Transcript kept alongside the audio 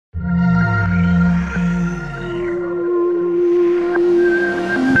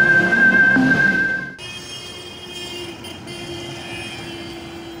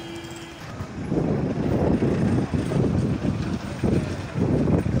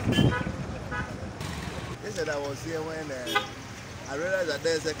said I was here when I realized that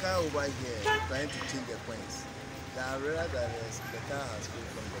there's a car over here trying to change the points. Then I realized that the car has failed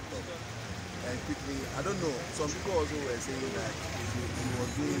from the top. And quickly, I don't know, some people also were saying that he was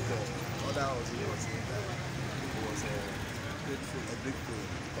doing it, other also were saying that it was a breakthrough.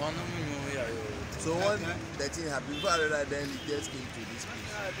 So when the thing happened, before I realized, then he just came to this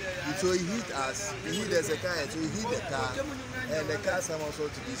place. So he hit us, he hit the car, so he hit the car, and the car somersault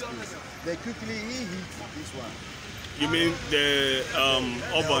to this place. Then quickly he hit this one. You mean the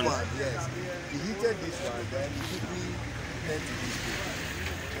urban? Yes. He hit this one, then he quickly went to this place.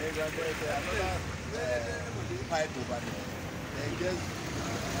 Then there's another pipe over there. Then just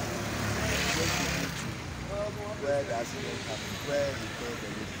where the accident happened, where he fell the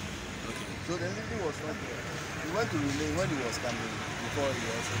lady. Okay. So the lady was not there. He went to remain when he was coming before he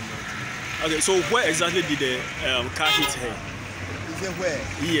was in. Okay, so where exactly did the car hit her? Is it where?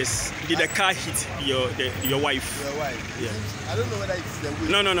 Yes. Did the car hit your wife? Your wife? Yeah. I don't know whether it's the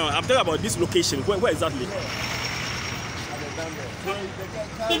way. No. I'm talking about this location. Where exactly? Yeah. At the down there. So the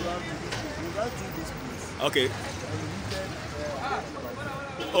car ran to this place. He ran to this place. Okay. And he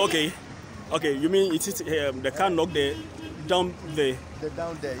hit Okay. Okay. You mean it hit the car knocked down there? the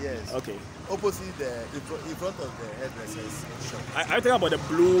down there, yes. Okay. Opposite in front of the hairdresser's shop. I talking about the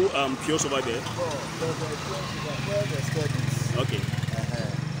blue kiosk over there. Oh, where the skirt is. Okay.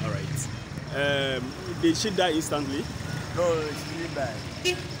 All right. Did she die instantly? No, she didn't die.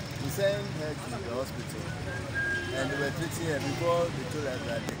 We sent her to the hospital, and they were treating her before they told her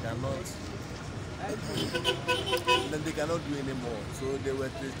that they cannot do anymore. So they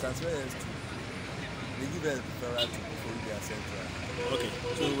were transferred to. They give her referral to Korea Central. Okay.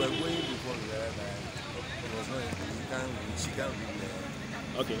 So we were going before we were there. It was not. She can't be there.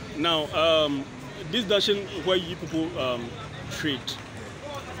 Okay. Now, this junction where you people trade.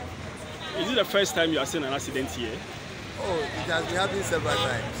 Is it the first time you are seeing an accident here? Oh, it has been happening several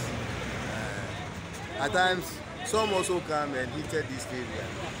times. At times, some also come and hit this area.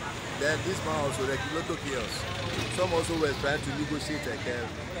 Then this man also, like Lotto Kiosk, some also were trying to negotiate a curve.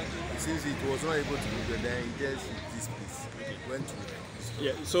 Since it was not able to negotiate, then he just hit this place. Went to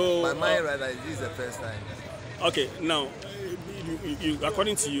yeah. So my mind right now, this is the first time. Okay. Now,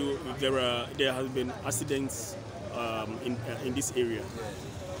 according to you, there has been accidents in this area.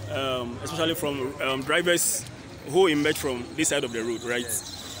 Yeah. Especially from drivers who emerge from this side of the road, right?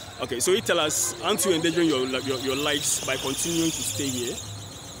 Yes. Okay, so you tell us, aren't you endangering your lives by continuing to stay here?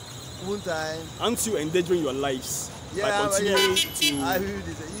 One time. Aren't you endangering your lives by continuing to, I hear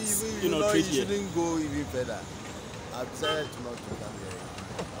this. Even trade you here? shouldn't go even further. I've decided not to come here.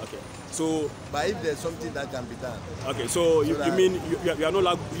 Okay, so. But if there's something that can be done. Okay, so you mean you are no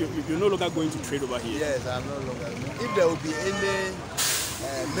longer going to trade over here? Yes, I'm no longer. If there will be any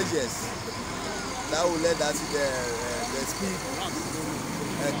measures that will let us the speed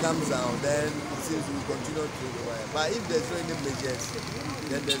comes down, then it seems we will continue to over here. But if there's no any measures,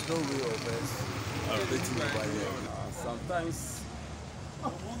 then there's no way of us operating over here. Sometimes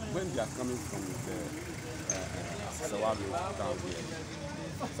when they are coming from the Sawalo down here,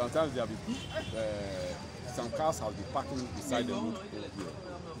 sometimes there will be some cars have been parking beside the road here.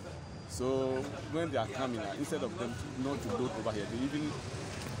 So when they are coming, instead of them not to load over here, they even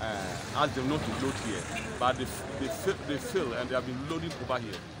ask them not to load here. But they fill and they have been loading over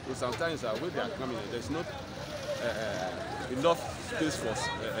here. So sometimes when they are coming, there's not enough space for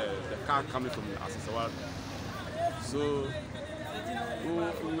the car coming from Asisawal. So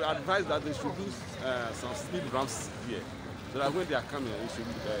we advise that they should do some speed ramps here, so that when they are coming, they should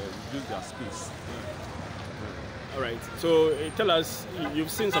reduce their space. All right. So tell us,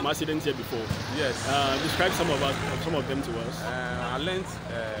 you've seen some accidents here before. Yes. Describe some of them to us. I learned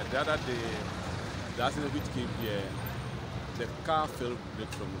the other day, the accident which came here, the car fell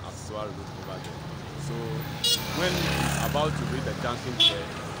from Aswar Road over there. So when about to reach the junction here,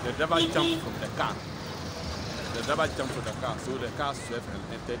 the driver jumped from the car. So the car swerved and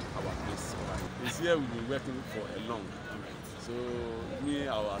entered our place. This year we've been working for a long time. So I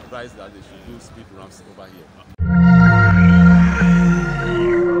will advise that they should do speed ramps over here.